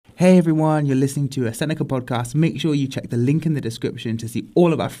Hey everyone, you're listening to a Seneca podcast. Make sure you check the link in the description to see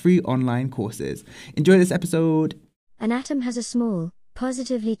all of our free online courses. Enjoy this episode. An atom has a small,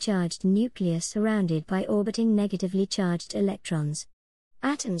 positively charged nucleus surrounded by orbiting negatively charged electrons.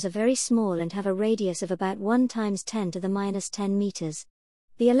 Atoms are very small and have a radius of about 1 × 10⁻⁻10 meters.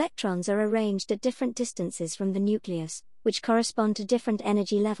 The electrons are arranged at different distances from the nucleus, which correspond to different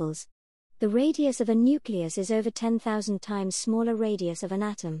energy levels. The radius of a nucleus is over 10,000 times smaller radius of an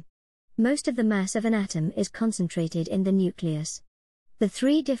atom. Most of the mass of an atom is concentrated in the nucleus. The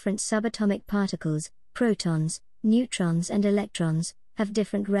 3 different subatomic particles, protons, neutrons and electrons, have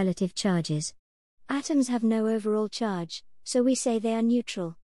different relative charges. Atoms have no overall charge, so we say they are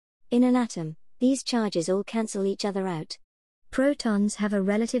neutral. In an atom, these charges all cancel each other out. Protons have a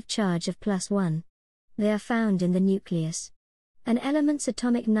relative charge of +1. They are found in the nucleus. An element's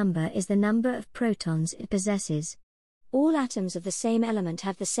atomic number is the number of protons it possesses. All atoms of the same element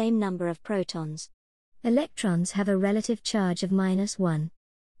have the same number of protons. Electrons have a relative charge of -1.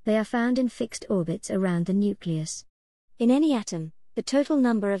 They are found in fixed orbits around the nucleus. In any atom, the total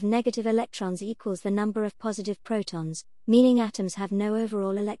number of negative electrons equals the number of positive protons, meaning atoms have no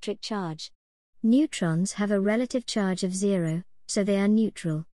overall electric charge. Neutrons have a relative charge of 0, so they are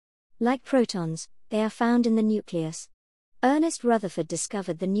neutral. Like protons, they are found in the nucleus. Ernest Rutherford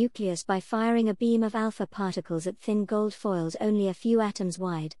discovered the nucleus by firing a beam of alpha particles at thin gold foils only a few atoms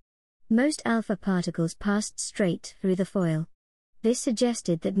wide. Most alpha particles passed straight through the foil. This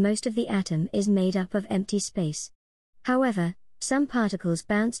suggested that most of the atom is made up of empty space. However, some particles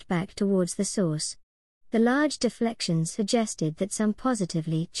bounced back towards the source. The large deflections suggested that some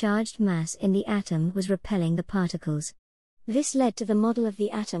positively charged mass in the atom was repelling the particles. This led to the model of the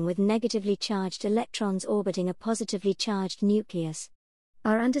atom with negatively charged electrons orbiting a positively charged nucleus.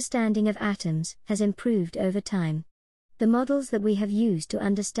 Our understanding of atoms has improved over time. The models that we have used to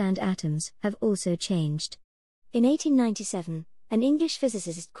understand atoms have also changed. In 1897, an English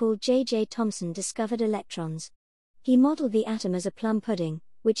physicist called J.J. Thomson discovered electrons. He modeled the atom as a plum pudding,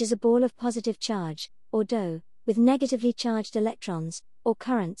 which is a ball of positive charge, or dough, with negatively charged electrons, or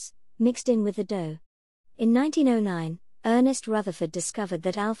currents, mixed in with the dough. In 1909, Ernest Rutherford discovered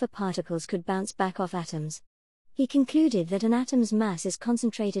that alpha particles could bounce back off atoms. He concluded that an atom's mass is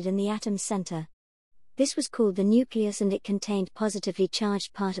concentrated in the atom's center. This was called the nucleus and it contained positively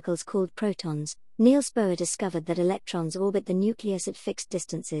charged particles called protons. Niels Bohr discovered that electrons orbit the nucleus at fixed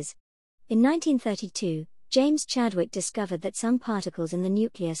distances. In 1932, James Chadwick discovered that some particles in the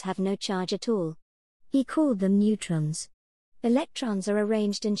nucleus have no charge at all. He called them neutrons. Electrons are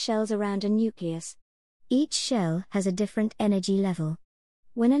arranged in shells around a nucleus. Each shell has a different energy level.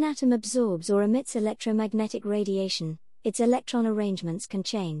 When an atom absorbs or emits electromagnetic radiation, its electron arrangements can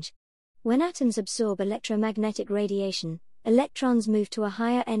change. When atoms absorb electromagnetic radiation, electrons move to a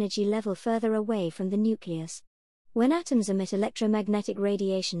higher energy level further away from the nucleus. When atoms emit electromagnetic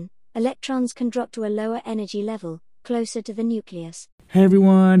radiation, electrons can drop to a lower energy level, closer to the nucleus. Hey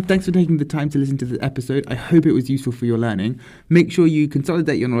everyone, thanks for taking the time to listen to this episode. I hope it was useful for your learning. Make sure you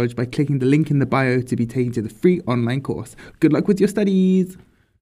consolidate your knowledge by clicking the link in the bio to be taken to the free online course. Good luck with your studies!